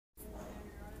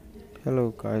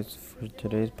Hello, guys. For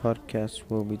today's podcast,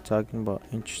 we'll be talking about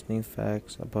interesting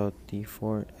facts about the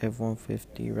Ford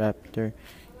F-150 Raptor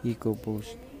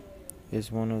EcoBoost.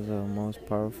 It's one of the most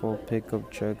powerful pickup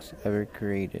trucks ever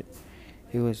created.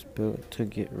 It was built to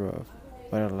get rough.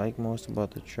 What I like most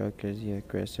about the truck is the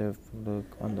aggressive look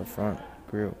on the front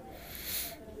grille.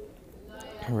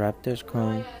 Raptors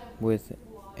come with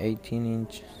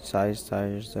 18-inch size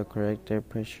tires. The correct air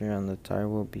pressure on the tire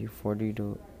will be 40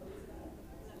 to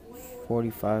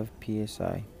 45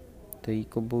 psi. The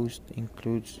EcoBoost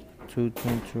includes two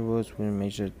twin turbos, which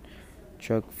makes the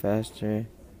truck faster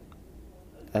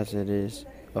as it is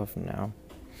of now.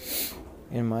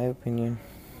 In my opinion,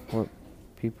 what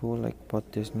people like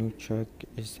about this new truck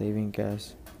is saving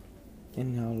gas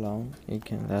and how long it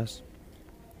can last.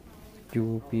 You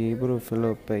will be able to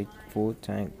fill up a full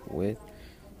tank with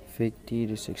 $50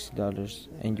 to $60,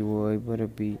 and you will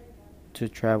be able to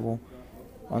travel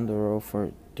on the road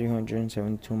for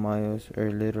 372 miles or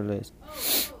a little less.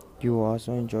 You will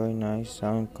also enjoy nice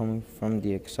sound coming from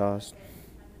the exhaust.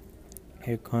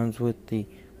 It comes with the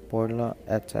Borla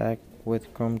Attack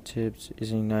with chrome tips.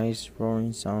 Is a nice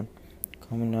roaring sound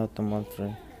coming out the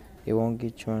muffler. It won't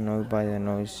get you annoyed by the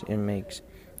noise it makes.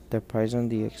 The price on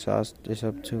the exhaust is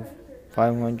up to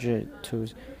 $500 to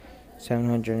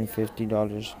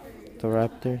 $750. The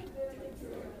Raptor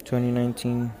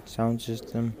 2019 sound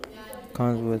system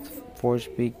comes with 4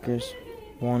 speakers,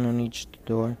 one on each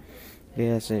door. It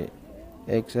has a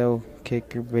XL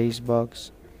kicker bass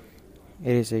box.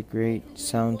 It is a great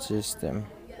sound system.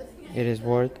 It is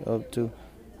worth up to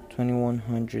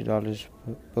 $2,100,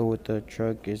 but with the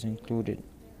truck is included.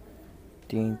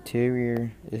 The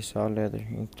interior is all leather,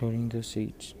 including the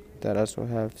seats that also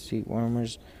have seat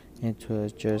warmers and to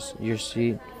adjust your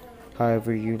seat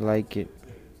however you like it.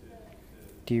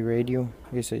 The radio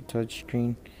is a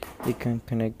touchscreen. It can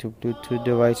connect to Bluetooth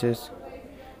devices.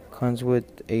 Comes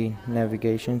with a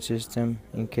navigation system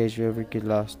in case you ever get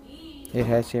lost. It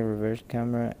has a reverse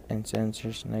camera and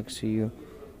sensors next to you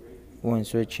when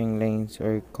switching lanes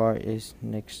or your car is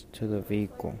next to the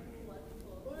vehicle.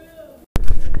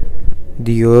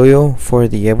 The oil for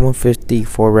the F-150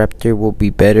 Ford Raptor will be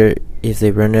better if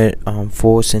they run it on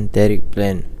full synthetic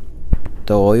blend.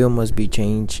 The oil must be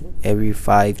changed every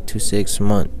 5 to 6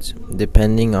 months,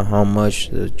 depending on how much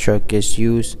the truck is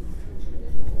used.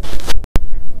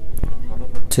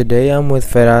 Today I'm with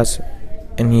Feras,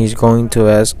 and he's going to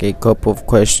ask a couple of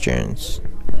questions.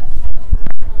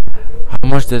 How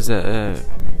much does the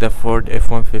Ford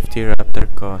F-150 Raptor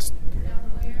cost?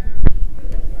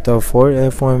 The Ford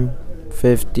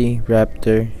F-150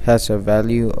 Raptor has a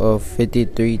value of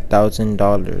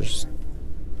 $53,000.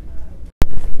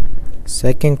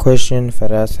 Second question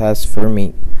Feras has for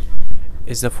me.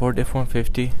 Is the Ford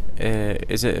F-150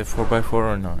 is it a 4x4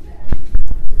 or not?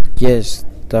 Yes,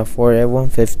 the Ford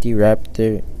F-150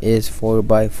 Raptor is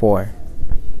 4x4.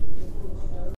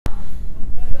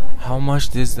 How much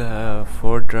does the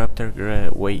Ford Raptor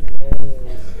weigh?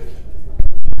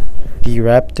 The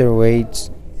Raptor weighs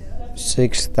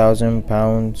 6,000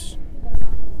 pounds.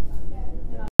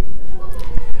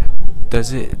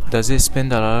 Does it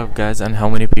spend a lot of gas, and how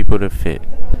many people to fit?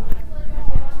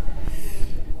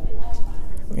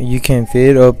 You can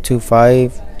fit up to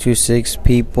 5 to 6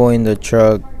 people in the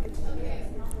truck.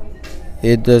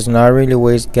 It does not really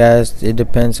waste gas. It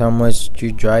depends how much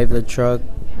you drive the truck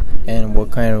and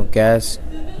what kind of gas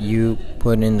you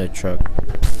put in the truck.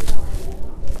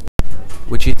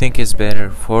 Which you think is better,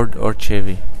 Ford or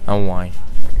Chevy, and why?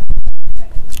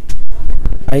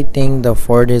 I think the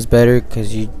Ford is better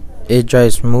because it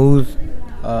drives smooth.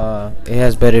 It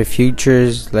has better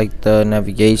features like the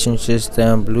navigation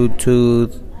system,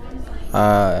 Bluetooth.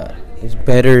 It's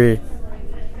better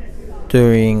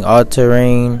during all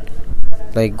terrain,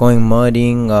 like going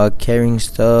mudding, carrying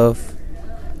stuff,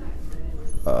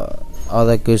 all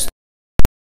that good stuff.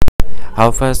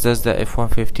 How fast does the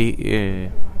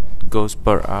F-150 goes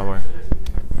per hour?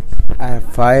 At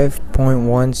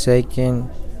 5.1 second,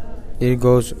 it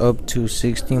goes up to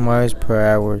 60 miles per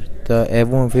hour. The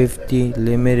F-150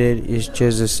 Limited is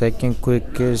just the second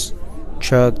quickest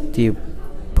truck the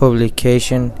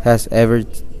publication has ever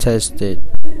tested.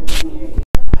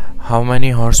 How many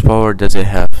horsepower does it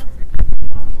have?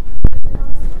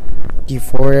 The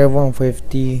Ford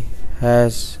F-150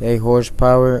 has a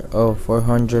horsepower of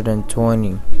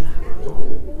 420.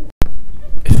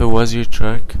 If it was your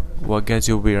truck, what gas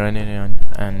you'll be running on,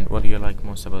 and what do you like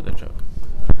most about the truck?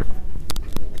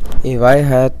 If I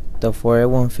had the Ford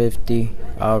F-150,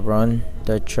 I'll run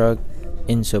the truck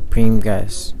in Supreme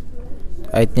gas.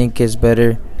 I think it's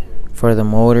better for the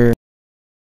motor.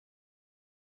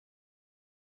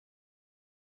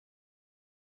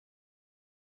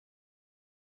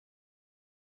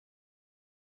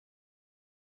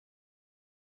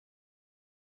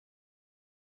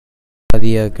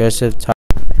 The aggressive type.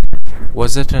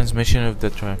 What's the transmission of the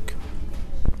truck?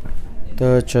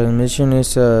 The transmission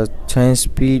is a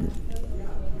 10-speed.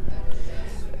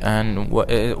 And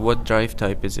what drive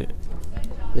type is it?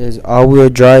 Is all-wheel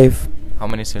drive. How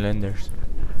many cylinders?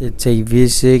 It's a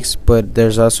V6, but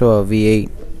there's also a V8.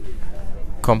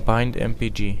 Combined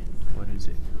MPG. What is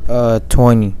it?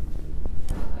 20.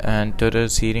 And total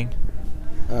seating?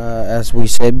 As we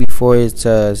said before, it's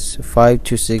 5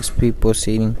 to 6 people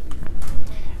seating.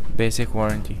 Basic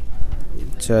warranty?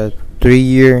 It's a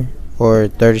 3-year or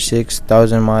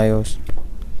 36,000 miles.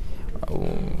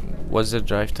 What's the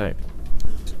drive type?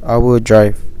 All-wheel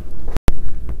drive.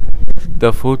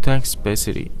 The full tank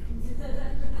capacity?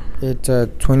 It's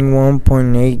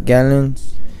 21.8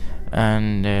 gallons.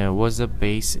 And what's the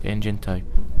base engine type?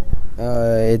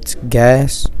 It's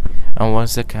gas. And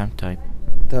what's the cam type?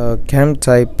 The cam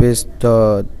type is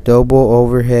the double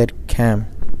overhead cam.